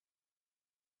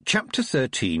Chapter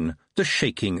 13. The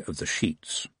Shaking of the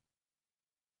Sheets.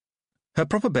 Her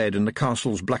proper bed in the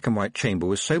castle's black-and-white chamber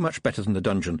was so much better than the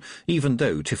dungeon, even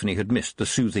though Tiffany had missed the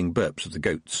soothing burps of the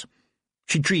goats.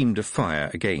 She dreamed of fire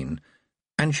again,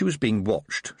 and she was being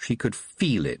watched. She could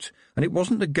feel it, and it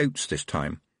wasn't the goats this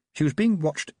time. She was being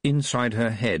watched inside her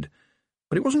head,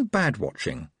 but it wasn't bad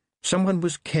watching. Someone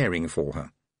was caring for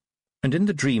her. And in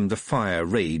the dream the fire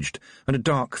raged, and a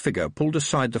dark figure pulled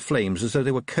aside the flames as though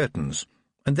they were curtains,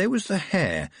 and there was the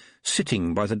hare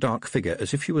sitting by the dark figure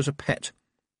as if she was a pet.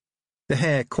 The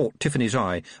hare caught Tiffany's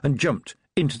eye and jumped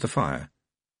into the fire.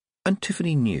 And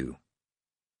Tiffany knew.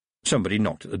 Somebody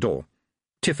knocked at the door.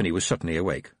 Tiffany was suddenly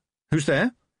awake. "Who's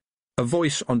there?" A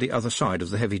voice on the other side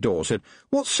of the heavy door said,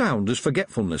 "What sound does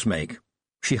forgetfulness make?"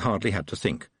 She hardly had to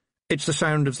think. "It's the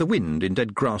sound of the wind in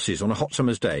dead grasses on a hot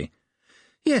summer's day."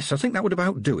 "Yes, I think that would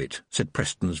about do it," said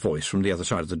Preston's voice from the other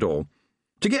side of the door.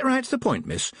 "To get right to the point,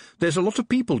 miss, there's a lot of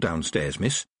people downstairs,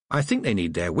 miss. I think they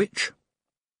need their witch."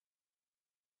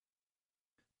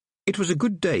 It was a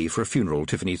good day for a funeral,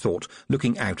 Tiffany thought,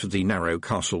 looking out of the narrow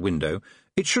castle window.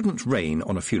 It shouldn't rain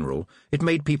on a funeral. It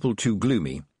made people too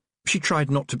gloomy. She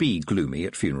tried not to be gloomy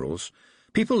at funerals.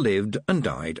 People lived and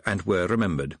died and were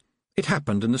remembered. It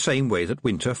happened in the same way that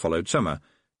winter followed summer.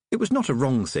 It was not a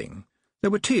wrong thing. There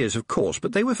were tears, of course,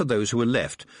 but they were for those who were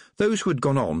left. Those who had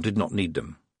gone on did not need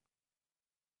them.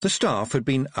 The staff had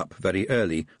been up very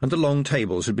early, and the long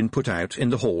tables had been put out in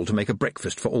the hall to make a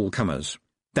breakfast for all comers.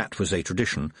 That was a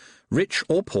tradition. Rich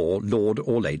or poor, lord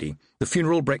or lady, the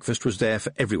funeral breakfast was there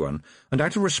for everyone, and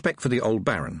out of respect for the old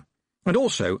baron, and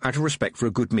also out of respect for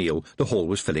a good meal, the hall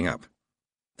was filling up.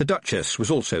 The Duchess was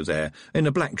also there, in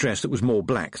a black dress that was more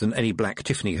black than any black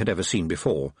Tiffany had ever seen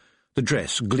before. The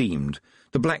dress gleamed.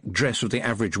 The black dress of the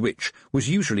average witch was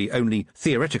usually only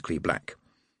theoretically black.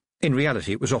 In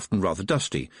reality it was often rather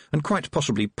dusty, and quite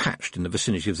possibly patched in the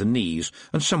vicinity of the knees,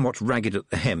 and somewhat ragged at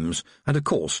the hems, and, of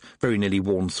course, very nearly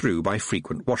worn through by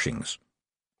frequent washings.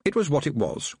 It was what it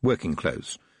was, working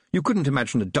clothes. You couldn't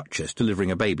imagine a duchess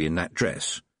delivering a baby in that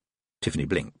dress. Tiffany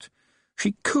blinked.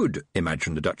 She could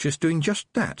imagine the Duchess doing just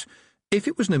that. If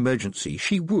it was an emergency,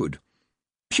 she would.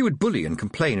 She would bully and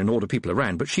complain and order people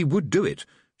around, but she would do it.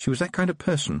 She was that kind of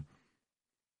person.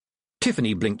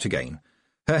 Tiffany blinked again.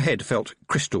 Her head felt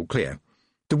crystal clear.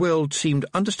 The world seemed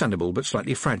understandable but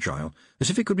slightly fragile, as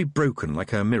if it could be broken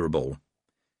like a mirror ball.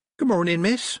 "Good morning,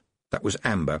 miss." That was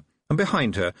Amber, and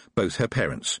behind her both her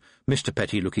parents, Mr.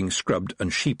 Petty looking scrubbed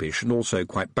and sheepish and also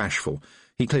quite bashful.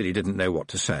 He clearly didn't know what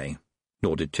to say.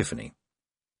 Nor did Tiffany.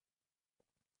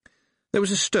 There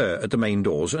was a stir at the main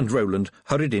doors, and Roland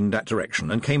hurried in that direction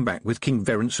and came back with King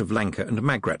Verence of Lanka and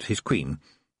Magrat, his queen.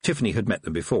 Tiffany had met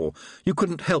them before. You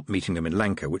couldn't help meeting them in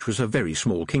Lanka, which was a very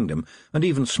small kingdom, and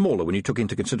even smaller when you took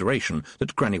into consideration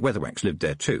that Granny Weatherwax lived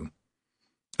there too.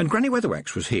 And Granny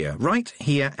Weatherwax was here, right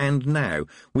here and now,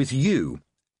 with you.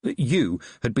 You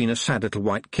had been a sad little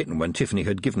white kitten when Tiffany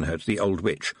had given her to the old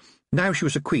witch. Now she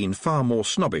was a queen far more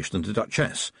snobbish than the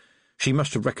Duchess. She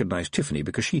must have recognised Tiffany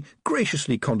because she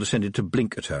graciously condescended to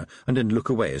blink at her and then look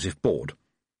away as if bored.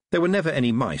 There were never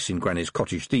any mice in Granny's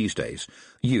cottage these days.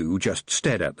 You just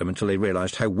stared at them until they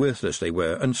realised how worthless they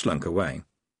were and slunk away.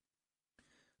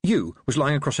 You was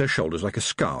lying across her shoulders like a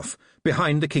scarf,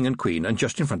 behind the king and queen, and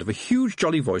just in front of a huge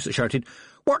jolly voice that shouted,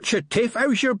 "Watch your tiff,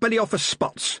 how's your belly off for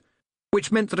spots?"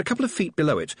 Which meant that a couple of feet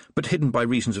below it, but hidden by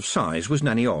reasons of size, was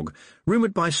Nanny Ogg,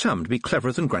 rumoured by some to be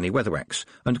cleverer than Granny Weatherwax,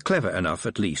 and clever enough,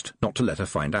 at least, not to let her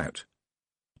find out.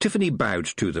 Tiffany bowed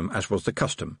to them, as was the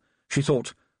custom. She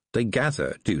thought, "They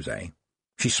gather, do they?"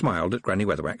 She smiled at Granny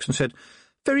Weatherwax and said,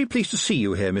 "Very pleased to see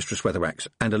you here, Mistress Weatherwax,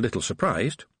 and a little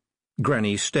surprised."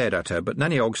 Granny stared at her, but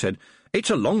Nanny Ogg said, "It's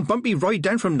a long, bumpy ride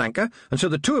down from Lanka, and so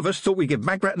the two of us thought we'd give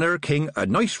Magrat and her king a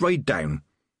nice ride down."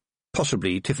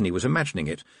 Possibly Tiffany was imagining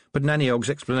it, but Nanny Ogg's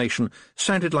explanation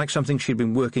sounded like something she'd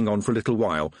been working on for a little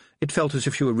while. It felt as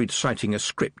if she were reciting a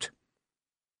script.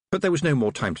 But there was no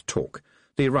more time to talk.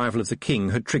 The arrival of the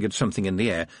king had triggered something in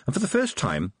the air, and for the first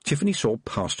time Tiffany saw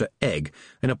Pastor Egg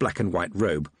in a black and white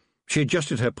robe. She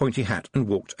adjusted her pointy hat and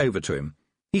walked over to him.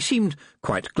 He seemed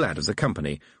quite glad of the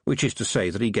company, which is to say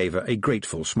that he gave her a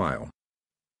grateful smile.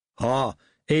 "Ah,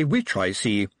 a witch, I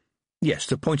see." "Yes,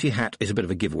 the pointy hat is a bit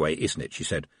of a giveaway, isn't it?" she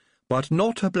said. "But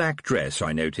not a black dress,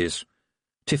 I notice."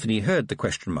 Tiffany heard the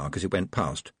question mark as it went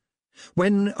past.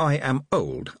 "When I am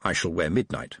old, I shall wear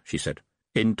midnight," she said.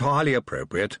 "Entirely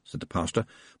appropriate," said the pastor.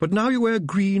 "But now you wear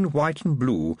green, white, and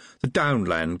blue, the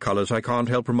downland colours I can't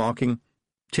help remarking."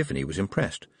 Tiffany was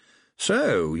impressed.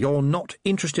 "So, you're not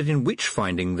interested in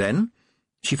witch-finding, then?"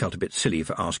 She felt a bit silly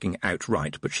for asking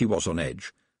outright, but she was on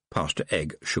edge. Pastor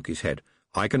Egg shook his head.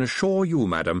 I can assure you,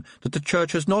 madam, that the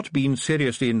Church has not been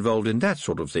seriously involved in that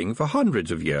sort of thing for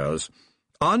hundreds of years.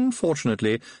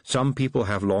 Unfortunately, some people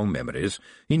have long memories.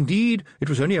 Indeed, it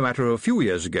was only a matter of a few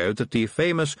years ago that the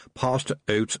famous Pastor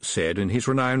Oates said in his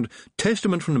renowned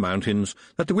Testament from the Mountains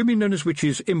that the women known as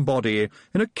witches embody,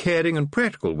 in a caring and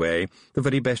practical way, the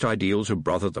very best ideals of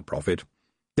Brother the Prophet.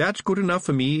 That's good enough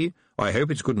for me. I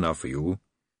hope it's good enough for you.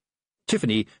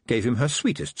 Tiffany gave him her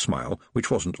sweetest smile,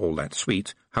 which wasn't all that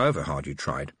sweet, however hard you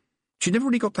tried. She never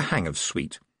really got the hang of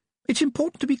sweet. It's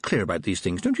important to be clear about these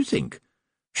things, don't you think?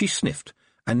 She sniffed,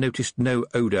 and noticed no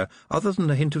odour other than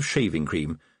a hint of shaving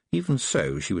cream. Even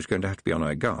so, she was going to have to be on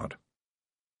her guard.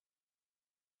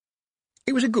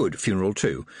 It was a good funeral,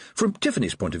 too. From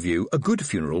Tiffany's point of view, a good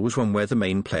funeral was one where the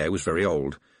main player was very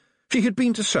old. She had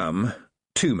been to some,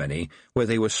 too many, where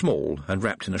they were small and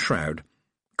wrapped in a shroud.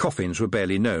 Coffins were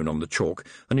barely known on the chalk,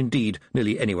 and indeed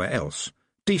nearly anywhere else.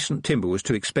 Decent timber was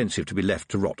too expensive to be left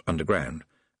to rot underground.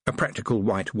 A practical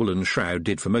white woolen shroud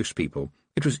did for most people.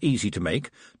 It was easy to make,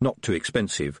 not too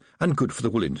expensive, and good for the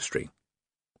wool industry.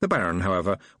 The Baron,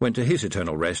 however, went to his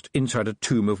eternal rest inside a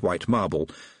tomb of white marble,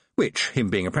 which, him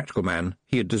being a practical man,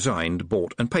 he had designed,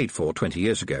 bought, and paid for 20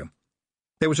 years ago.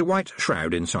 There was a white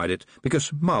shroud inside it,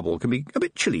 because marble can be a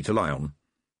bit chilly to lie on.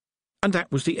 And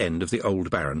that was the end of the old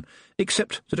Baron,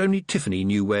 except that only Tiffany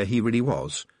knew where he really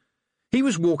was. He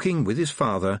was walking with his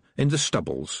father in the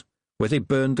stubbles, where they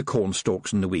burned the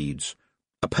cornstalks and the weeds.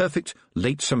 A perfect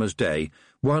late summer's day,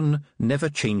 one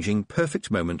never-changing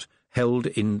perfect moment held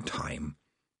in time.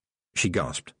 She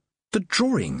gasped. The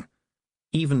drawing!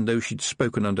 Even though she'd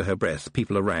spoken under her breath,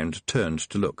 people around turned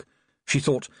to look. She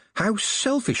thought, how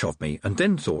selfish of me, and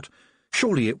then thought,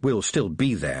 surely it will still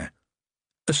be there.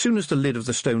 As soon as the lid of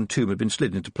the stone tomb had been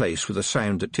slid into place with a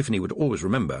sound that Tiffany would always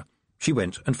remember, she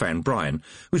went and found Brian,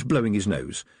 who was blowing his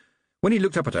nose. When he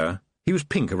looked up at her, he was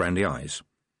pink around the eyes.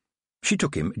 She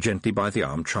took him gently by the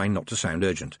arm, trying not to sound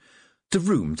urgent. The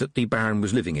room that the Baron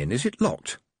was living in, is it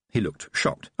locked? He looked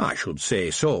shocked. I should say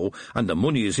so, and the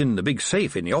money is in the big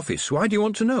safe in the office. Why do you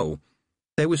want to know?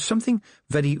 There was something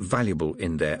very valuable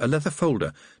in there, a leather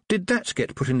folder. Did that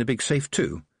get put in the big safe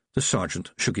too? The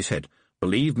sergeant shook his head.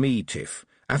 Believe me, Tiff,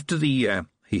 after the,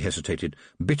 he hesitated,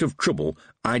 bit of trouble,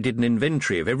 I did an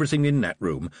inventory of everything in that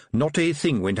room. Not a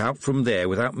thing went out from there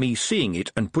without me seeing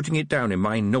it and putting it down in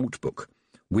my notebook.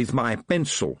 With my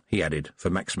pencil, he added, for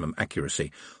maximum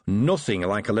accuracy. Nothing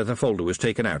like a leather folder was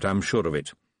taken out, I'm sure of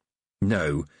it.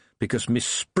 No, because Miss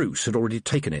Spruce had already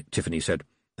taken it, Tiffany said.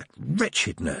 That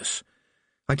wretched nurse.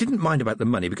 I didn't mind about the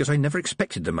money because I never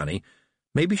expected the money.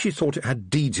 Maybe she thought it had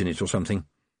deeds in it or something.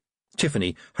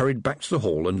 Tiffany hurried back to the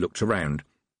hall and looked around.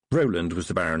 Roland was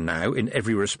the Baron now, in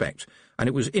every respect, and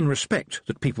it was in respect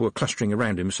that people were clustering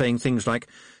around him, saying things like,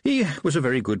 he was a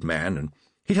very good man, and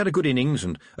he'd had a good innings,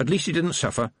 and at least he didn't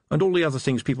suffer, and all the other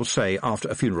things people say after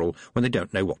a funeral when they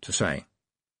don't know what to say.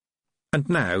 And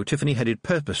now Tiffany headed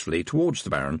purposefully towards the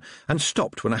Baron, and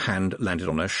stopped when a hand landed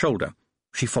on her shoulder.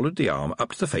 She followed the arm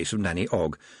up to the face of Nanny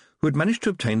Ogg, who had managed to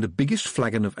obtain the biggest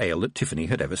flagon of ale that Tiffany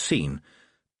had ever seen.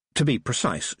 To be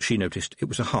precise, she noticed it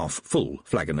was a half-full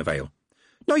flagon of ale.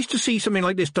 "Nice to see something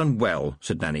like this done well,"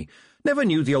 said Nanny. "Never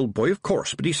knew the old boy, of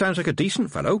course, but he sounds like a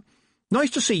decent fellow.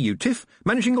 Nice to see you, Tiff.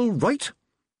 Managing all right?"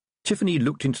 Tiffany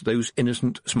looked into those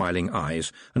innocent, smiling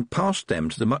eyes, and passed them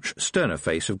to the much sterner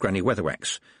face of Granny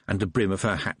Weatherwax, and the brim of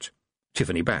her hat.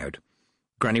 Tiffany bowed.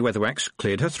 Granny Weatherwax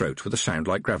cleared her throat with a sound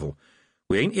like gravel.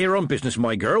 "We ain't here on business,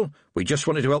 my girl. We just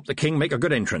wanted to help the king make a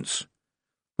good entrance."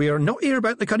 "We are not here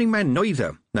about the cunning man,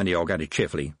 neither," Nanny Ogg added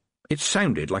cheerfully. It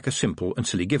sounded like a simple and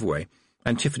silly giveaway,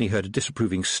 and Tiffany heard a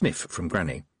disapproving sniff from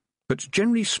Granny. But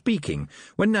generally speaking,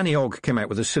 when Nanny Ogg came out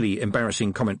with a silly,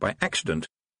 embarrassing comment by accident,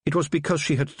 it was because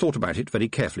she had thought about it very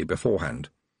carefully beforehand.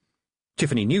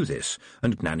 Tiffany knew this,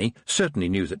 and Nanny certainly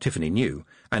knew that Tiffany knew,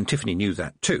 and Tiffany knew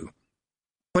that too.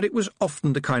 But it was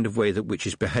often the kind of way that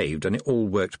witches behaved, and it all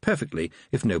worked perfectly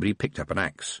if nobody picked up an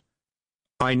axe.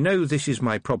 "I know this is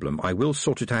my problem. I will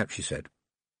sort it out," she said.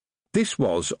 This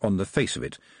was, on the face of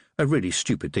it, a really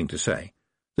stupid thing to say.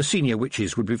 The senior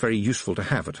witches would be very useful to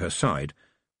have at her side,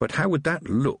 but how would that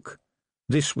look?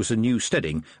 This was a new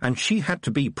steading, and she had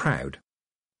to be proud.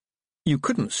 You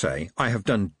couldn't say, "I have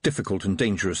done difficult and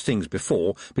dangerous things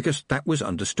before," because that was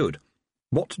understood.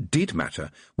 What did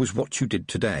matter was what you did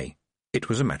today. It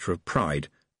was a matter of pride.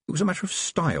 It was a matter of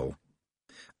style.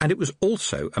 And it was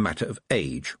also a matter of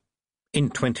age. In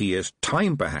 20 years'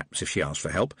 time, perhaps, if she asked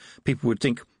for help, people would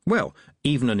think, well,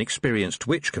 even an experienced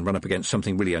witch can run up against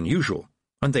something really unusual,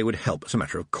 and they would help as a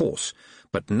matter of course.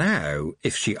 But now,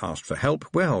 if she asked for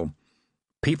help, well,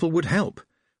 people would help.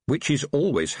 Witches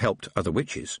always helped other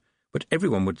witches, but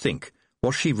everyone would think,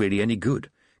 Was she really any good?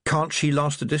 Can't she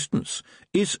last the distance?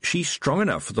 Is she strong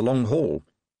enough for the long haul?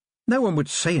 No one would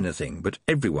say anything, but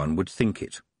everyone would think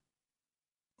it.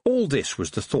 All this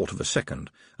was the thought of a second,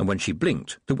 and when she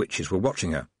blinked, the witches were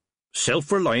watching her.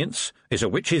 "Self-reliance is a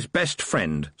witch's best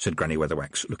friend," said Granny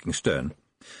Weatherwax, looking stern.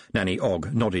 Nanny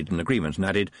Ogg nodded in agreement and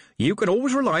added, "You can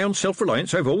always rely on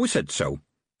self-reliance, I've always said so."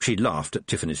 She laughed at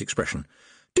Tiffany's expression.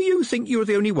 "Do you think you're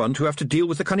the only one to have to deal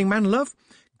with the cunning man, love?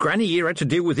 Granny here had to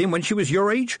deal with him when she was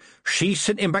your age. She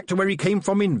sent him back to where he came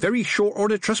from in very short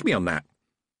order, trust me on that."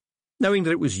 Knowing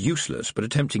that it was useless, but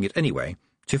attempting it anyway,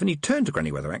 Tiffany turned to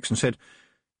Granny Weatherwax and said,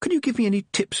 "Could you give me any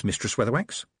tips, Mistress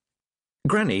Weatherwax?"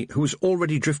 Granny, who was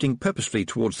already drifting purposefully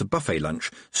towards the buffet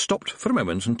lunch, stopped for a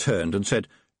moment and turned and said,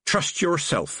 "Trust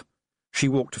yourself." She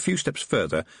walked a few steps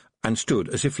further and stood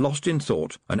as if lost in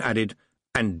thought and added,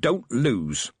 "And don't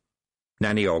lose."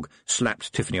 Nanny Ogg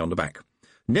slapped Tiffany on the back.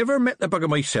 "Never met the bugger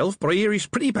myself, but I hear he's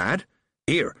pretty bad.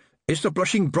 Here, is the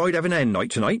blushing bride having a hen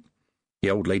night tonight?" The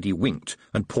old lady winked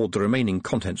and poured the remaining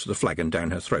contents of the flagon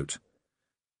down her throat.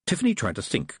 Tiffany tried to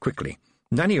think quickly.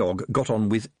 Nanny Ogg got on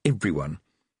with everyone.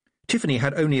 Tiffany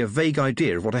had only a vague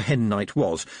idea of what a hen night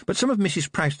was, but some of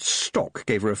Mrs. Proust's stock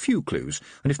gave her a few clues,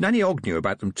 and if Nanny Ogg knew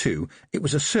about them too, it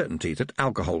was a certainty that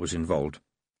alcohol was involved.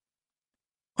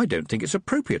 "I don't think it's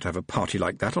appropriate to have a party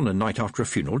like that on a night after a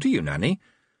funeral, do you, Nanny?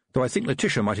 Though I think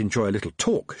Letitia might enjoy a little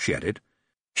talk," she added.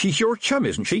 "She's your chum,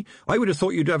 isn't she? I would have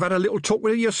thought you'd have had a little talk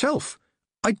with her yourself."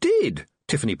 "I did,"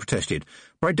 Tiffany protested,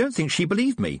 "but I don't think she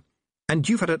believed me. And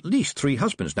you've had at least 3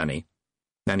 husbands, Nanny."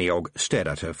 Nanny Ogg stared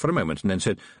at her for a moment and then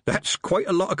said, "That's quite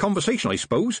a lot of conversation, I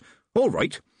suppose. All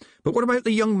right. But what about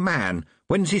the young man?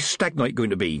 When's his stag night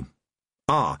going to be?"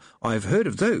 "Ah, I've heard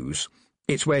of those.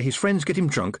 It's where his friends get him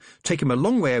drunk, take him a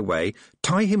long way away,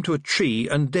 tie him to a tree,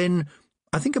 and then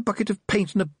I think a bucket of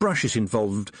paint and a brush is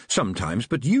involved sometimes,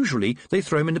 but usually they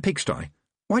throw him in the pigsty.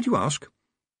 Why do you ask?"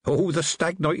 "Oh, the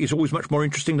stag night is always much more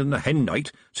interesting than the hen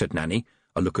night," said Nanny,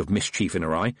 a look of mischief in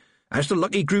her eye. "Has the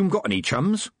lucky groom got any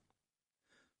chums?"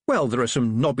 "Well, there are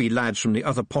some nobby lads from the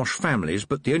other posh families,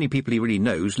 but the only people he really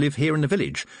knows live here in the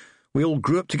village. We all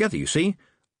grew up together, you see,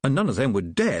 and none of them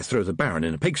would dare throw the Baron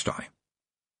in a pigsty."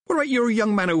 "What about your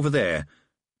young man over there?"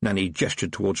 Nanny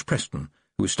gestured towards Preston,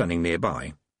 who was standing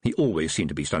nearby. He always seemed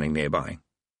to be standing nearby.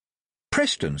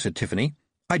 "Preston," said Tiffany.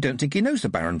 "I don't think he knows the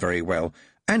Baron very well,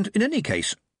 and in any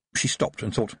case—" She stopped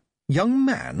and thought, "Young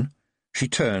man?" She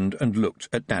turned and looked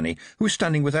at Nanny, who was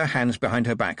standing with her hands behind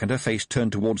her back and her face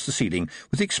turned towards the ceiling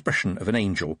with the expression of an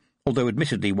angel, although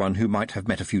admittedly one who might have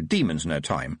met a few demons in her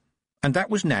time. And that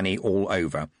was Nanny all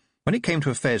over. When it came to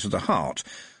affairs of the heart,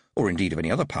 or indeed of any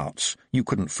other parts, you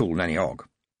couldn't fool Nanny Ogg.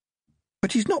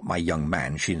 "But he's not my young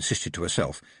man," she insisted to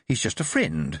herself. "He's just a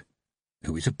friend,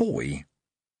 who is a boy."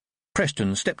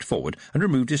 Preston stepped forward and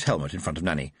removed his helmet in front of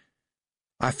Nanny.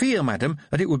 "I fear, madam,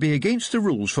 that it would be against the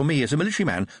rules for me as a military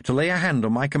man to lay a hand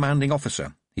on my commanding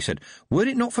officer," he said. "Were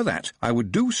it not for that, I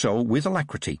would do so with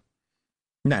alacrity."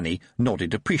 Nanny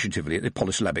nodded appreciatively at the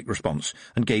polysyllabic response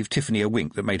and gave Tiffany a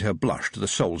wink that made her blush to the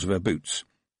soles of her boots.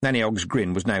 Nanny Ogg's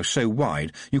grin was now so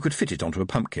wide you could fit it onto a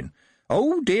pumpkin.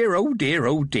 "Oh dear, oh dear,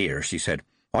 oh dear," she said.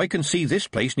 "I can see this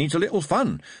place needs a little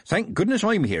fun. Thank goodness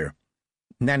I'm here."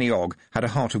 Nanny Ogg had a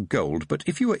heart of gold, but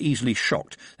if you were easily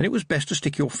shocked, then it was best to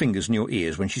stick your fingers in your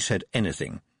ears when she said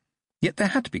anything. Yet there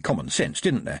had to be common sense,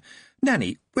 didn't there?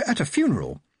 "Nanny, we're at a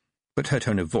funeral." But her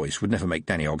tone of voice would never make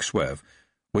Nanny Ogg swerve.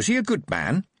 "Was he a good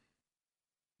man?"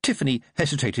 Tiffany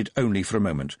hesitated only for a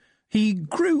moment. "He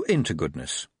grew into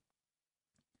goodness."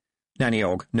 Nanny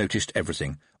Ogg noticed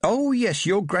everything. "Oh, yes,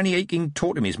 your Granny Aching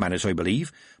taught him his manners, I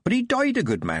believe. But he died a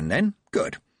good man, then?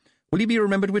 Good. Will he be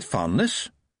remembered with fondness?"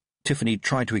 Tiffany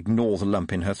tried to ignore the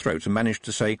lump in her throat and managed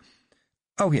to say,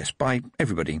 "Oh, yes, by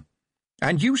everybody."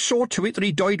 "And you saw to it that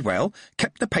he died well,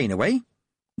 kept the pain away?"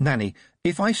 "Nanny,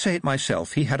 if I say it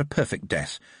myself, he had a perfect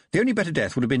death. The only better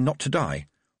death would have been not to die."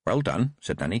 "Well done,"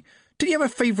 said Nanny. "Did he have a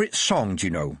favourite song, do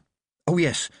you know?" "Oh,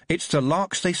 yes, it's the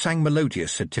Larks They Sang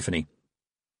Melodious," said Tiffany.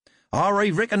 "Ah, I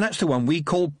reckon that's the one we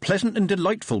call Pleasant and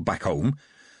Delightful back home.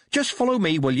 Just follow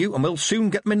me, will you, and we'll soon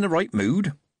get them in the right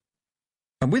mood."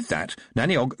 And with that,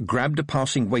 Nanny Ogg grabbed a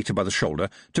passing waiter by the shoulder,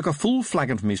 took a full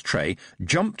flagon from his tray,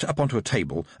 jumped up onto a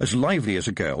table, as lively as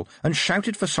a girl, and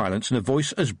shouted for silence in a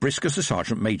voice as brisk as the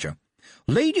Sergeant Major.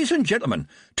 "Ladies and gentlemen,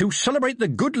 to celebrate the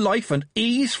good life and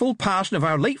easeful passing of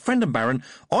our late friend and Baron,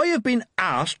 I have been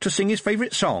asked to sing his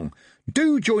favourite song.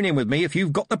 Do join in with me if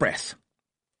you've got the breath."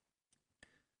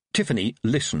 Tiffany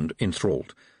listened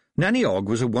enthralled. Nanny Ogg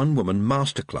was a one-woman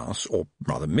master-class, or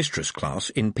rather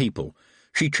mistress-class, in people.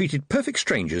 She treated perfect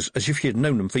strangers as if she had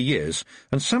known them for years,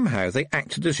 and somehow they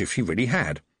acted as if she really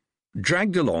had.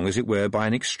 dragged along, as it were, by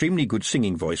an extremely good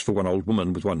singing voice for one old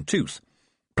woman with one tooth.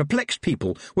 Perplexed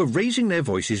people were raising their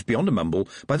voices beyond a mumble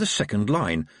by the second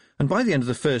line, and by the end of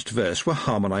the first verse were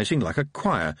harmonising like a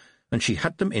choir, and she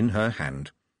had them in her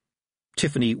hand.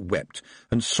 Tiffany wept,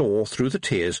 and saw, through the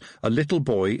tears, a little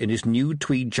boy in his new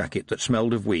tweed jacket that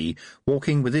smelled of wee,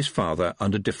 walking with his father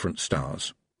under different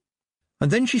stars.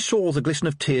 And then she saw the glisten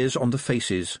of tears on the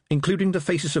faces, including the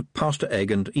faces of Pastor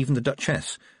Egg and even the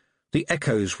Duchess. The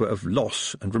echoes were of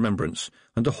loss and remembrance,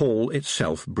 and the hall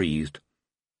itself breathed.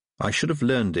 I should have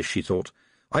learned this, she thought.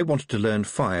 I wanted to learn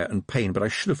fire and pain, but I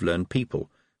should have learned people.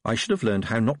 I should have learned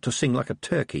how not to sing like a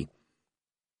turkey.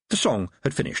 The song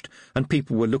had finished, and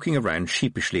people were looking around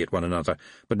sheepishly at one another,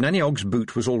 but Nanny Ogg's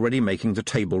boot was already making the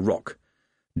table rock.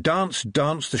 "Dance,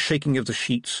 dance, the shaking of the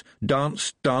sheets.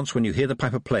 Dance, dance, when you hear the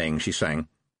piper playing," she sang.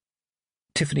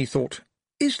 Tiffany thought,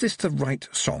 is this the right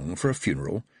song for a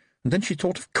funeral? And then she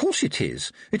thought, of course it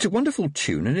is. It's a wonderful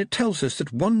tune, and it tells us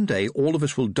that one day all of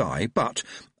us will die, but,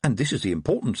 and this is the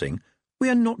important thing, we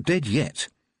are not dead yet.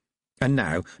 And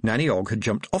now Nanny Ogg had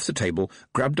jumped off the table,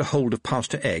 grabbed a hold of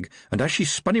Pastor Egg, and as she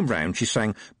spun him round she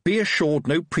sang, "Be assured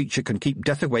no preacher can keep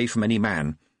death away from any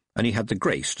man," and he had the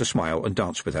grace to smile and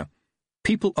dance with her.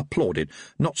 People applauded,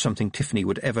 not something Tiffany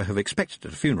would ever have expected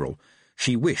at a funeral.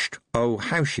 She wished, oh,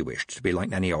 how she wished, to be like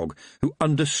Nanny Ogg, who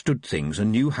understood things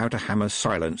and knew how to hammer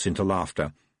silence into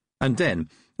laughter. And then,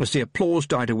 as the applause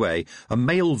died away, a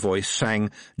male voice sang,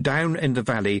 "Down in the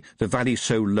valley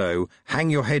so low,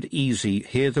 hang your head easy,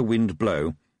 hear the wind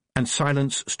blow," and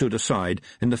silence stood aside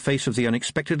in the face of the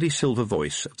unexpectedly silver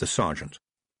voice of the sergeant.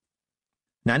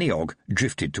 Nanny Ogg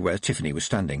drifted to where Tiffany was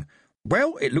standing.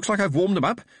 "Well, it looks like I've warmed them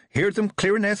up, heard them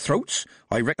clearing their throats.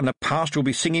 I reckon the pastor will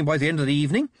be singing by the end of the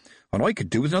evening, and I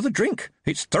could do with another drink.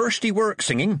 It's thirsty work,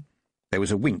 singing." There was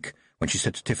a wink when she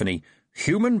said to Tiffany,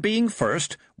 "Human being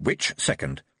first, witch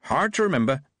second. Hard to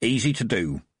remember, easy to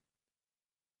do."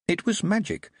 It was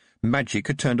magic. Magic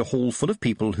had turned a hall full of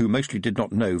people who mostly did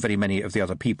not know very many of the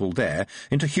other people there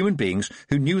into human beings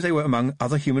who knew they were among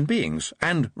other human beings,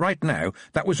 and, right now,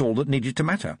 that was all that needed to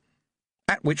matter.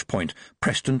 At which point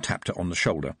Preston tapped her on the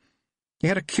shoulder. He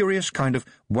had a curious kind of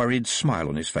worried smile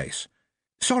on his face.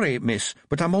 "Sorry, miss,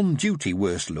 but I'm on duty,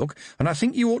 worst look, and I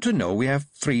think you ought to know we have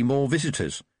 3 more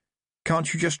visitors."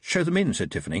 "Can't you just show them in?" said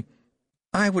Tiffany.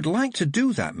 "I would like to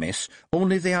do that, miss,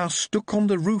 only they are stuck on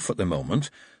the roof at the moment.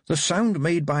 The sound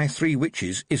made by 3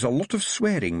 witches is a lot of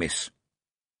swearing, miss."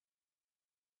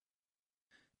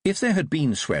 If there had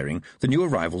been swearing, the new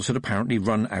arrivals had apparently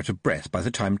run out of breath by the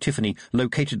time Tiffany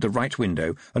located the right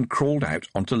window and crawled out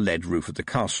onto the lead roof of the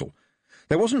castle.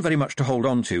 There wasn't very much to hold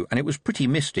on to, and it was pretty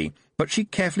misty, but she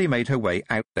carefully made her way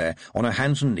out there on her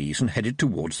hands and knees and headed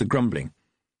towards the grumbling.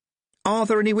 "Are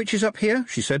there any witches up here?"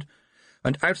 she said.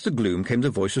 And out of the gloom came the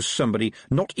voice of somebody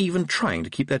not even trying to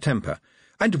keep their temper.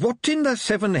 "And what in the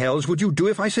 7 hells would you do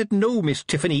if I said no, Miss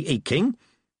Tiffany Aking?"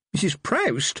 "Mrs.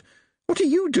 Proust? What are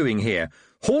you doing here?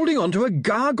 Holding on to a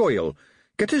gargoyle?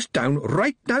 Get us down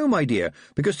right now, my dear,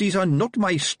 because these are not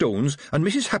my stones, and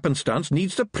Mrs. Happenstance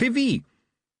needs the privy."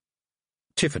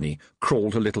 Tiffany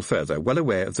crawled a little further, well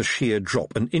aware of the sheer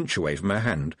drop an inch away from her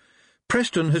hand.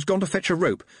 "Preston has gone to fetch a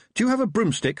rope. Do you have a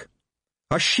broomstick?"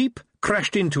 "A sheep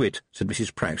crashed into it," said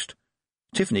Mrs. Proust.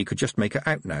 Tiffany could just make her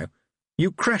out now.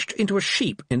 "You crashed into a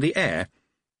sheep in the air?"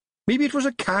 "Maybe it was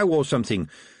a cow or something.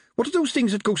 What are those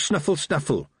things that go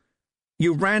snuffle-snuffle?"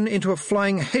 "You ran into a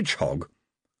flying hedgehog?"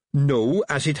 "No,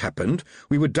 as it happened.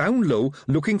 We were down low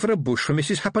looking for a bush for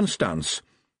Mrs. Happenstance."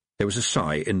 There was a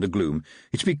sigh in the gloom.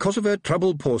 "It's because of her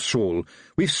trouble, poor soul.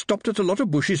 We've stopped at a lot of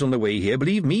bushes on the way here,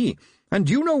 believe me. And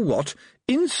you know what?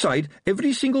 Inside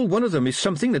every single one of them is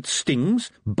something that stings,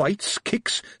 bites,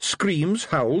 kicks, screams,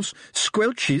 howls,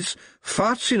 squelches,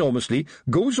 farts enormously,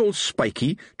 goes all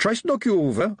spiky, tries to knock you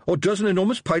over, or does an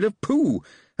enormous pile of poo.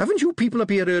 Haven't you people up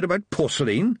here heard about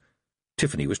porcelain?"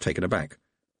 Tiffany was taken aback.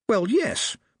 "Well,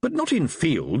 yes, but not in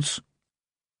fields."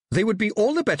 "They would be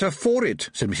all the better for it,"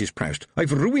 said Mrs. Proust.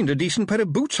 "I've ruined a decent pair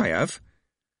of boots, I have."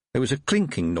 There was a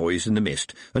clinking noise in the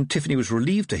mist, and Tiffany was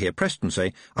relieved to hear Preston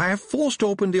say, "I have forced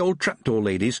open the old trapdoor,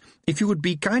 ladies, if you would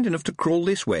be kind enough to crawl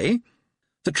this way."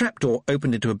 The trapdoor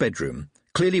opened into a bedroom,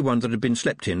 clearly one that had been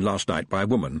slept in last night by a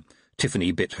woman.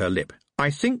 Tiffany bit her lip. "I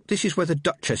think this is where the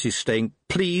Duchess is staying.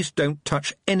 Please don't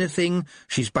touch anything.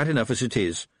 She's bad enough as it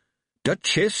is."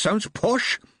 "Duchess sounds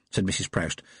posh," said Mrs.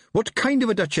 Proust. "What kind of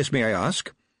a duchess, may I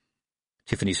ask?"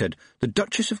 Tiffany said, "The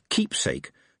Duchess of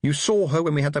Keepsake. You saw her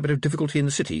when we had that bit of difficulty in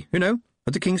the city, you know,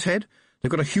 at the King's Head. They've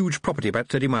got a huge property about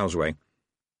 30 miles away."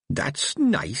 "That's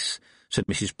nice," said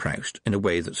Mrs. Proust, in a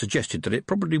way that suggested that it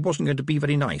probably wasn't going to be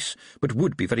very nice, but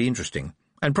would be very interesting.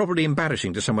 and probably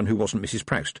embarrassing to someone who wasn't Mrs.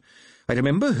 Proust. I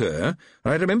remember her,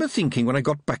 and I remember thinking when I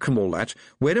got back from all that,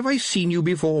 where have I seen you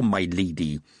before, my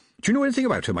lady? Do you know anything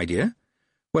about her, my dear?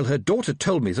 Well, her daughter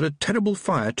told me that a terrible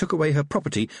fire took away her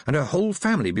property and her whole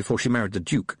family before she married the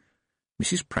Duke.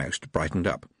 Mrs. Proust brightened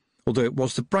up, although it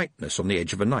was the brightness on the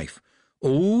edge of a knife.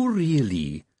 Oh,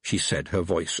 really, she said, her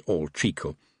voice all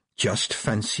treacle. Just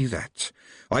fancy that.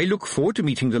 I look forward to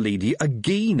meeting the lady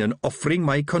again and offering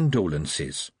my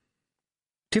condolences.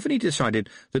 Tiffany decided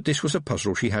that this was a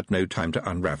puzzle she had no time to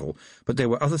unravel, but there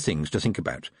were other things to think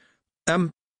about.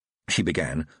 She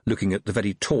began, looking at the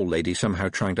very tall lady somehow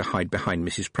trying to hide behind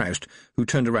Mrs. Proust, who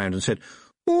turned around and said,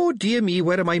 Oh, dear me,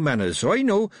 where are my manners? So I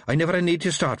know I never had a need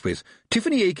to start with.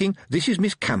 Tiffany Aching, this is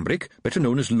Miss Cambric, better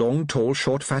known as Long, Tall,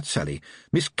 Short, Fat Sally.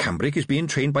 Miss Cambric is being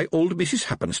trained by old Mrs.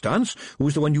 Happenstance, who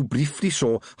was the one you briefly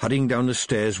saw hurrying down the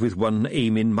stairs with one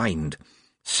aim in mind.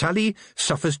 Sally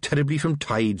suffers terribly from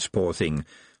tides, poor thing.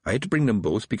 I had to bring them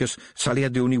both because Sally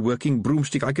had the only working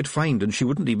broomstick I could find, and she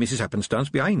wouldn't leave Mrs. Happenstance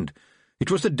behind.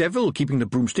 It was the devil keeping the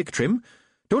broomstick trim.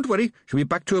 Don't worry, she'll be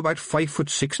back to about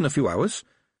 5'6" in a few hours.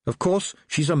 Of course,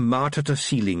 she's a martyr to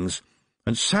ceilings.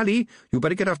 And Sally, you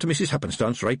better get after Mrs.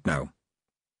 Happenstance right now.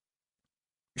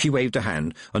 She waved a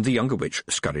hand, and the younger witch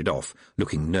scurried off,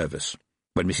 looking nervous.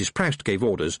 When Mrs. Proust gave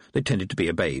orders, they tended to be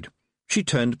obeyed. She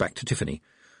turned back to Tiffany.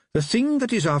 The thing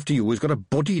that is after you has got a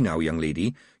body now, young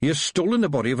lady. He has stolen the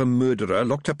body of a murderer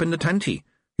locked up in the tanty.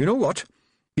 You know what?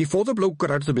 Before the bloke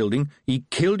got out of the building, he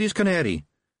killed his canary.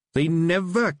 They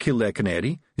never kill their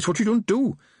canary. It's what you don't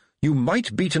do. You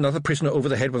might beat another prisoner over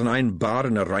the head with an iron bar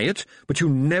in a riot, but you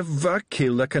never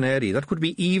kill a canary. That would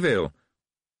be evil.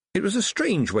 It was a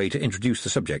strange way to introduce the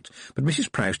subject, but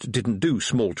Mrs. Proust didn't do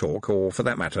small talk, or, for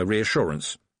that matter,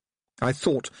 reassurance. I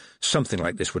thought something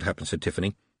like this would happen, said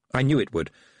Tiffany. I knew it would.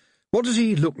 What does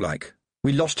he look like?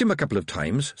 We lost him a couple of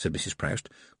times, said Mrs. Proust.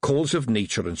 Calls of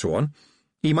nature and so on.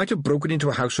 He might have broken into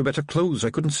a house for better clothes, I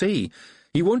couldn't say.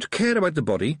 He won't care about the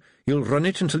body. He'll run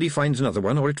it until he finds another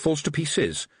one, or it falls to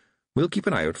pieces. We'll keep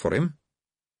an eye out for him.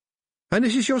 And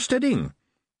this is your steading?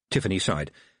 Tiffany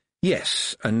sighed.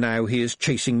 Yes, and now he is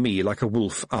chasing me like a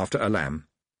wolf after a lamb.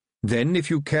 Then, if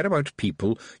you care about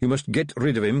people, you must get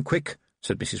rid of him quick,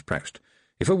 said Mrs. Proust.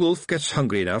 If a wolf gets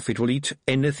hungry enough, it will eat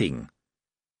anything.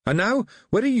 And now,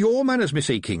 where are your manners, Miss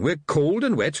Aching? We're cold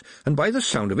and wet, and by the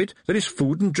sound of it, there is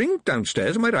food and drink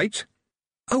downstairs, am I right?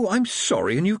 Oh, I'm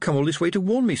sorry, and you've come all this way to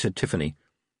warn me, said Tiffany.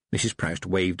 Mrs. Proust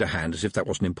waved a hand as if that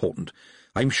wasn't important.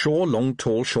 I'm sure Long,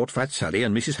 Tall, Short, Fat Sally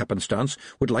and Mrs. Happenstance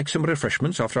would like some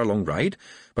refreshments after a long ride,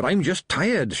 but I'm just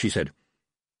tired, she said.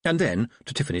 And then,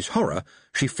 to Tiffany's horror,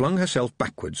 she flung herself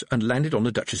backwards and landed on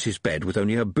the Duchess's bed with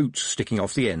only her boots sticking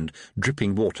off the end,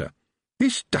 dripping water.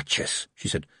 Miss Duchess, she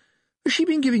said, has she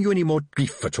been giving you any more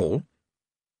grief at all?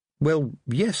 Well,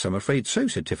 yes, I'm afraid so,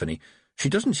 said Tiffany. She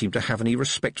doesn't seem to have any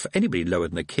respect for anybody lower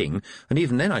than a king, and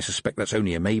even then I suspect that's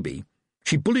only a maybe.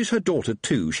 She bullies her daughter,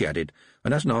 too, she added,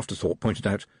 and as an afterthought pointed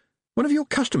out, one of your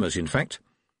customers, in fact.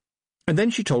 And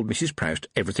then she told Mrs. Proust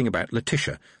everything about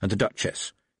Letitia and the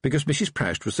Duchess, because Mrs.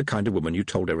 Proust was the kind of woman you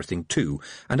told everything to,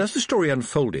 and as the story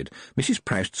unfolded, Mrs.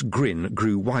 Proust's grin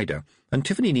grew wider, and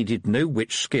Tiffany needed no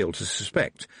witch skill to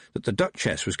suspect that the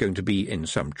Duchess was going to be in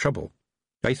some trouble.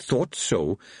 I thought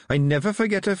so. I never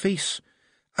forget her face.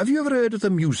 Have you ever heard of the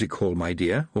music hall, my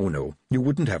dear? Oh, no, you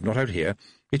wouldn't have, not out here.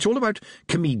 It's all about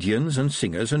comedians and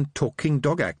singers and talking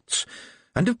dog acts.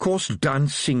 And, of course,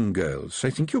 dancing girls. I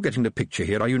think you're getting the picture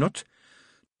here, are you not?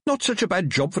 Not such a bad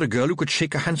job for a girl who could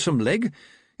shake a handsome leg,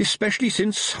 especially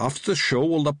since, after the show,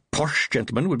 all the posh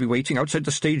gentlemen would be waiting outside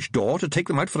the stage door to take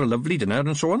them out for a lovely dinner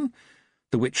and so on.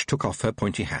 The witch took off her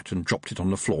pointy hat and dropped it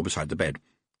on the floor beside the bed.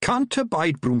 Can't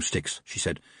abide broomsticks, she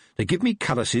said. They give me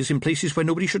calluses in places where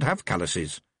nobody should have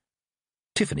calluses.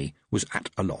 Tiffany was at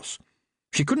a loss.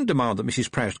 She couldn't demand that Mrs.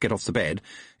 Proust get off the bed.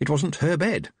 It wasn't her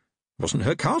bed. It wasn't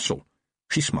her castle.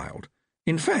 She smiled.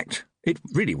 In fact, it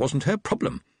really wasn't her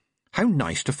problem. How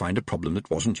nice to find a problem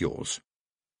that wasn't yours.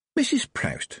 Mrs.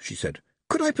 Proust, she said,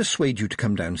 could I persuade you to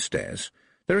come downstairs?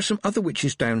 There are some other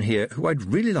witches down here who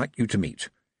I'd really like you to meet.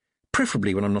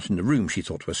 Preferably when I'm not in the room, she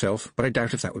thought to herself, but I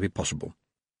doubt if that would be possible.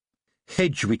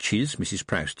 Hedge witches, Mrs.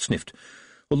 Proust sniffed.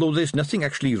 Although there's nothing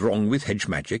actually wrong with hedge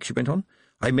magic, she went on.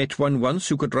 I met one once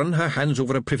who could run her hands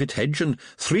over a privet hedge, and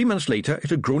 3 months later it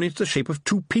had grown into the shape of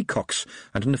 2 peacocks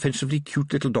and an offensively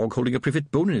cute little dog holding a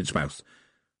privet bone in its mouth.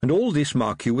 And all this,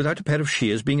 mark you, without a pair of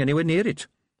shears being anywhere near it.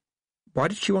 Why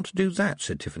did she want to do that?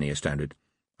 Said Tiffany, astounded.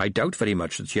 I doubt very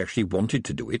much that she actually wanted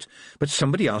to do it, but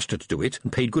somebody asked her to do it,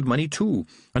 and paid good money too,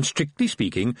 and strictly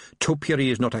speaking,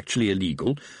 topiary is not actually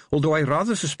illegal, although I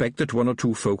rather suspect that 1 or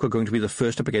 2 folk are going to be the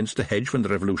first up against the hedge when the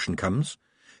revolution comes.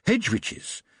 Hedge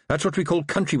witches. That's what we call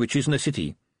country witches in the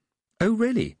city." "Oh,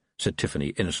 really?" said Tiffany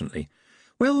innocently.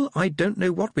 "Well, I don't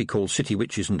know what we call city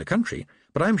witches in the country,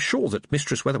 but I'm sure that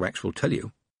Mistress Weatherwax will tell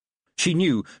you." She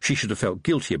knew she should have felt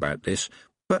guilty about this,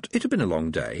 but it had been a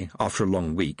long day, after a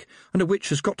long week, and a witch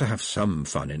has got to have some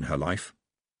fun in her life.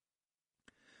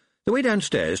 The way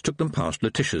downstairs took them past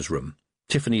Letitia's room.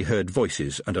 Tiffany heard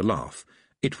voices and a laugh.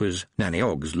 It was Nanny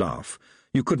Ogg's laugh.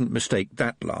 You couldn't mistake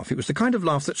that laugh. It was the kind of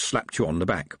laugh that slapped you on the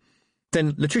back.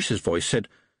 Then Letitia's voice said,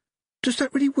 "Does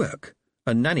that really work?"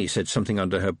 And Nanny said something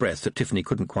under her breath that Tiffany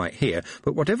couldn't quite hear,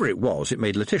 but whatever it was, it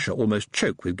made Letitia almost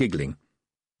choke with giggling.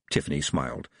 Tiffany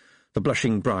smiled. The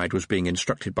blushing bride was being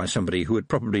instructed by somebody who had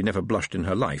probably never blushed in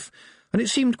her life, and it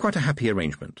seemed quite a happy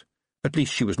arrangement. At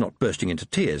least she was not bursting into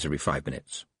tears every 5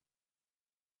 minutes.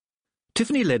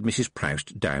 Tiffany led Mrs.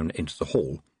 Proust down into the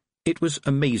hall. It was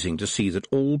amazing to see that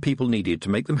all people needed to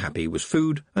make them happy was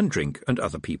food and drink and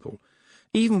other people.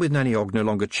 Even with Nanny Ogg no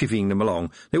longer chivying them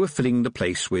along, they were filling the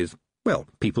place with, well,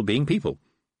 people being people.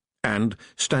 And,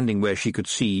 standing where she could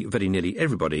see very nearly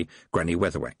everybody, Granny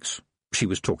Weatherwax. She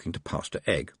was talking to Pastor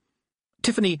Egg.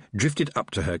 Tiffany drifted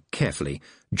up to her carefully,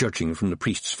 judging from the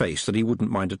priest's face that he wouldn't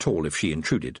mind at all if she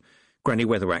intruded. Granny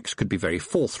Weatherwax could be very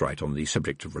forthright on the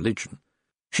subject of religion.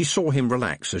 She saw him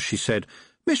relax as she said,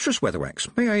 "Mistress Weatherwax,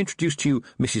 may I introduce to you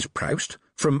Mrs. Proust,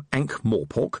 from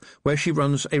Ankh-Morpork, where she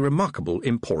runs a remarkable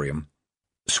emporium."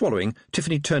 Swallowing,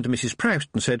 Tiffany turned to Mrs. Proust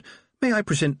and said, "May I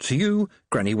present to you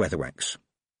Granny Weatherwax?"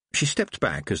 She stepped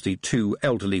back as the 2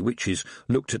 elderly witches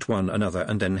looked at one another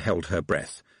and then held her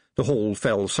breath. The hall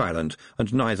fell silent,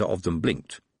 and neither of them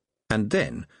blinked. And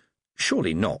then,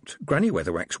 surely not, Granny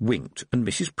Weatherwax winked, and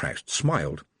Mrs. Proust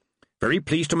smiled. "Very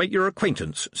pleased to make your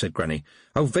acquaintance," said Granny.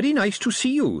 "How very nice to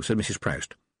see you," said Mrs.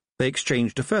 Proust. They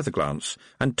exchanged a further glance,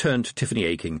 and turned to Tiffany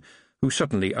Aching, who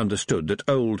suddenly understood that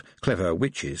old, clever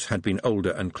witches had been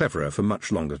older and cleverer for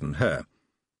much longer than her.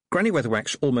 Granny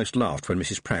Weatherwax almost laughed when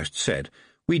Mrs. Proust said,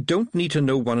 "We don't need to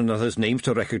know one another's names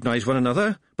to recognise one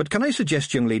another, but can I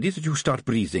suggest, young lady, that you start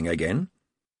breathing again?"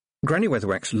 Granny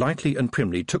Weatherwax lightly and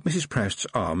primly took Mrs. Proust's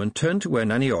arm and turned to where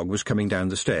Nanny Ogg was coming down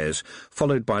the stairs,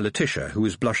 followed by Letitia, who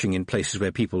was blushing in places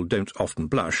where people don't often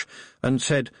blush, and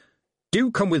said, "Do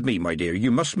come with me, my dear.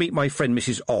 You must meet my friend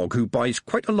Mrs. Ogg, who buys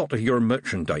quite a lot of your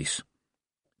merchandise."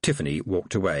 Tiffany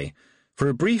walked away. For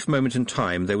a brief moment in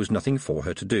time there was nothing for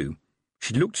her to do.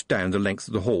 She looked down the length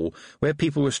of the hall, where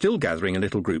people were still gathering in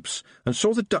little groups, and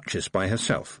saw the Duchess by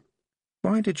herself.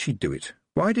 Why did she do it?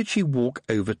 Why did she walk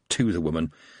over to the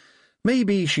woman?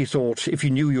 Maybe, she thought, if you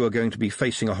knew you were going to be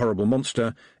facing a horrible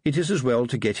monster, it is as well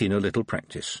to get in a little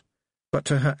practice. But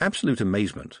to her absolute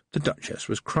amazement, the Duchess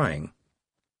was crying.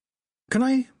 "Can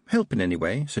I help in any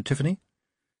way?" said Tiffany.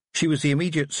 She was the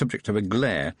immediate subject of a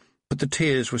glare, but the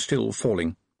tears were still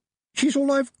falling. "She's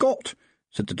all I've got,"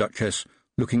 said the Duchess,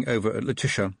 looking over at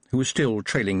Letitia, who was still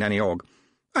trailing Nanny Ogg.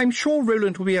 "I'm sure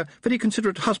Roland will be a very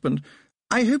considerate husband.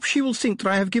 I hope she will think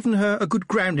that I have given her a good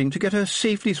grounding to get her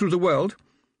safely through the world."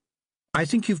 "I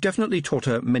think you've definitely taught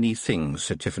her many things,"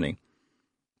 said Tiffany.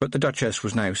 But the Duchess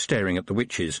was now staring at the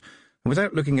witches, and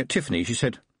without looking at Tiffany she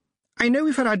said, "I know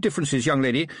we've had our differences, young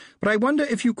lady, but I wonder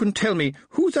if you can tell me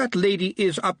who that lady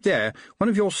is up there, one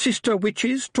of your sister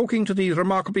witches, talking to the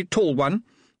remarkably tall one?"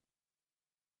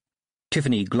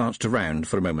 Tiffany glanced around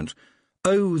for a moment.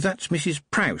 "Oh, that's Mrs.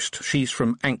 Proust. She's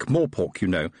from Ankh-Morpork, you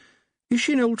know. Is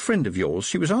she an old friend of yours?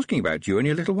 She was asking about you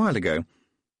only a little while ago."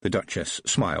 The Duchess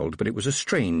smiled, but it was a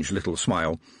strange little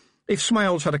smile. If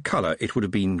smiles had a colour, it would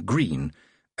have been green.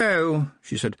 "Oh,"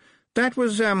 she said, "that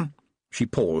was, She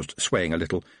paused, swaying a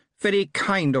little. "Very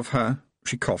kind of her."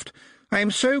 She coughed. "I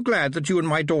am so glad that you and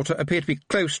my daughter appear to be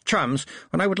close chums,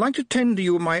 and I would like to tender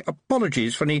you my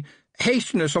apologies for any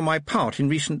hastiness on my part in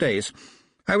recent days.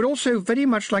 I would also very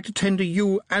much like to tender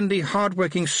you and the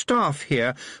hard-working staff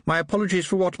here my apologies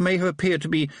for what may have appeared to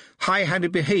be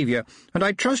high-handed behaviour, and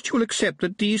I trust you will accept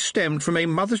that these stemmed from a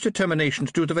mother's determination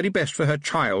to do the very best for her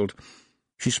child."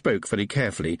 She spoke very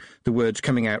carefully, the words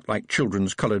coming out like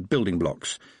children's coloured building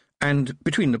blocks, and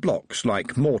between the blocks,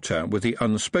 like mortar, were the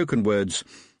unspoken words,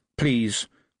 "Please,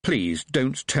 please,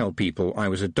 don't tell people I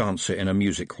was a dancer in a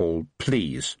music hall,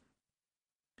 please."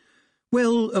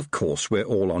 "Well, of course we're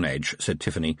all on edge," said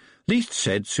Tiffany. "Least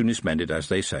said, soonest mended, as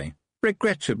they say."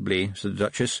 "Regrettably," said the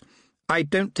Duchess, "I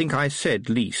don't think I said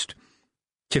least."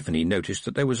 Tiffany noticed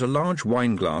that there was a large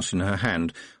wine-glass in her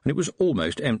hand, and it was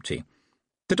almost empty.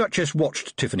 The Duchess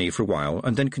watched Tiffany for a while,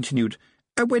 and then continued,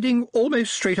 "A wedding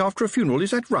almost straight after a funeral,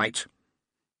 is that right?"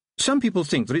 "Some people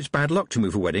think that it's bad luck to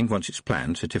move a wedding once it's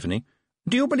planned," said Tiffany.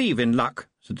 "Do you believe in luck?"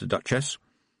 said the Duchess.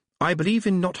 "I believe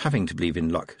in not having to believe in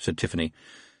luck," said Tiffany.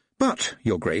 But,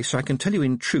 Your Grace, I can tell you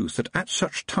in truth that at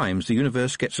such times the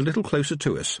universe gets a little closer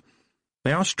to us.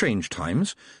 They are strange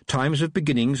times, times of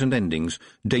beginnings and endings,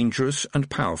 dangerous and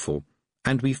powerful,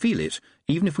 and we feel it,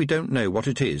 even if we don't know what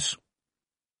it is.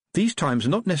 These times are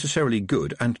not necessarily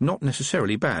good and not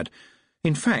necessarily bad.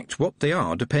 In fact, what they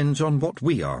are depends on what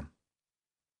we are.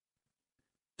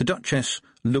 The Duchess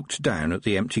looked down at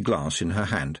the empty glass in her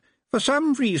hand. For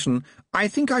some reason, I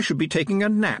think I should be taking a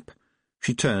nap.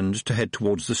 She turned to head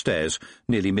towards the stairs,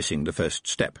 nearly missing the first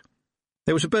step.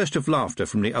 There was a burst of laughter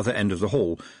from the other end of the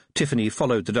hall. Tiffany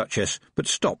followed the Duchess, but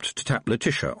stopped to tap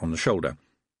Letitia on the shoulder.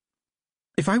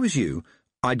 If I was you,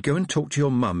 I'd go and talk to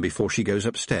your mum before she goes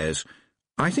upstairs.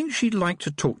 I think she'd like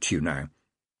to talk to you now.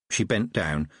 She bent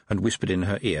down and whispered in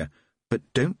her ear, but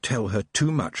don't tell her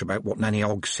too much about what Nanny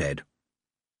Ogg said.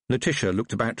 Letitia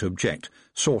looked about to object,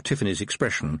 saw Tiffany's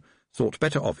expression, thought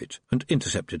better of it, and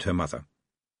intercepted her mother.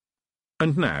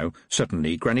 And now,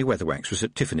 suddenly, Granny Weatherwax was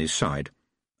at Tiffany's side.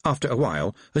 After a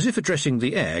while, as if addressing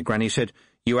the air, Granny said,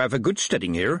 You have a good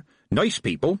steading here, nice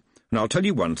people, and I'll tell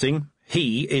you one thing,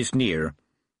 he is near.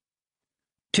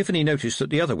 Tiffany noticed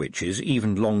that the other witches,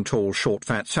 even long, tall, short,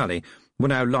 fat Sally, were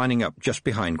now lining up just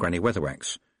behind Granny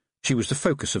Weatherwax. She was the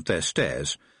focus of their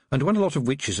stares, and when a lot of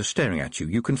witches are staring at you,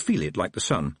 you can feel it like the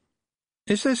sun.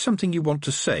 Is there something you want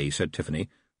to say? Said Tiffany.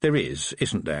 There is,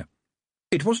 isn't there?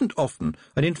 It wasn't often,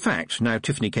 and in fact, now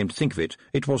Tiffany came to think of it,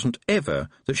 it wasn't ever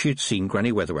that she had seen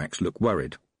Granny Weatherwax look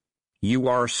worried. You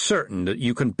are certain that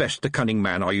you can best the cunning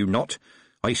man, are you not?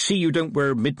 I see you don't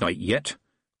wear midnight yet.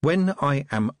 When I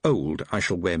am old, I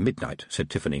shall wear midnight, said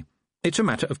Tiffany. It's a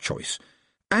matter of choice.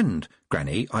 And,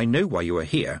 Granny, I know why you are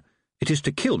here. It is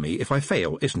to kill me if I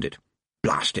fail, isn't it?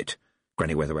 Blast it,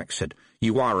 Granny Weatherwax said.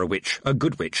 You are a witch, a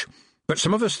good witch, but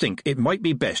some of us think it might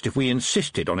be best if we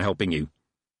insisted on helping you.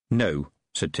 No,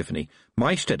 said Tiffany.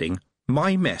 My steading,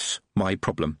 my mess, my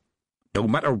problem. No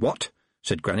matter what,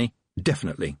 said Granny.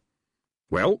 Definitely.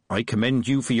 Well, I commend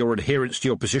you for your adherence to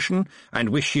your position, and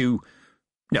wish you,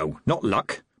 no, not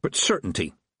luck, but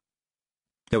certainty.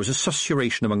 There was a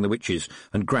susurration among the witches,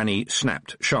 and Granny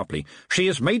snapped sharply. She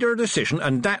has made her decision,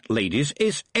 and that, ladies,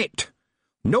 is it.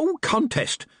 No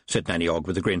contest, said Nanny Ogg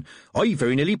with a grin. I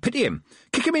very nearly pity him.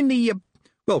 Kick him in the,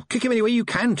 kick him any way you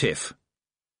can, Tiff.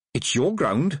 It's your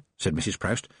ground, said Mrs.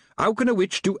 Proust. How can a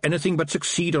witch do anything but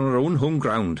succeed on her own home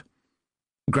ground?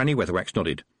 Granny Weatherwax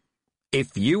nodded.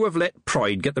 If you have let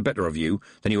pride get the better of you,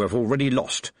 then you have already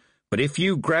lost. But if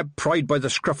you grab pride by the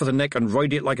scruff of the neck and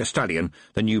ride it like a stallion,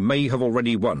 then you may have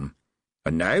already won.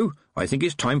 And now, I think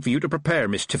it's time for you to prepare,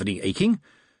 Miss Tiffany Aching.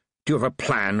 Do you have a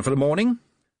plan for the morning?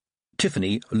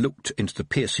 Tiffany looked into the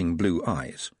piercing blue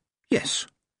eyes. Yes.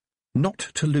 Not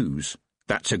to lose.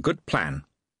 That's a good plan.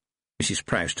 Mrs.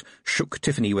 Proust shook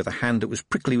Tiffany with a hand that was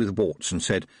prickly with warts and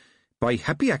said, By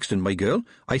happy accident, my girl,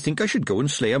 I think I should go and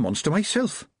slay a monster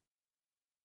myself.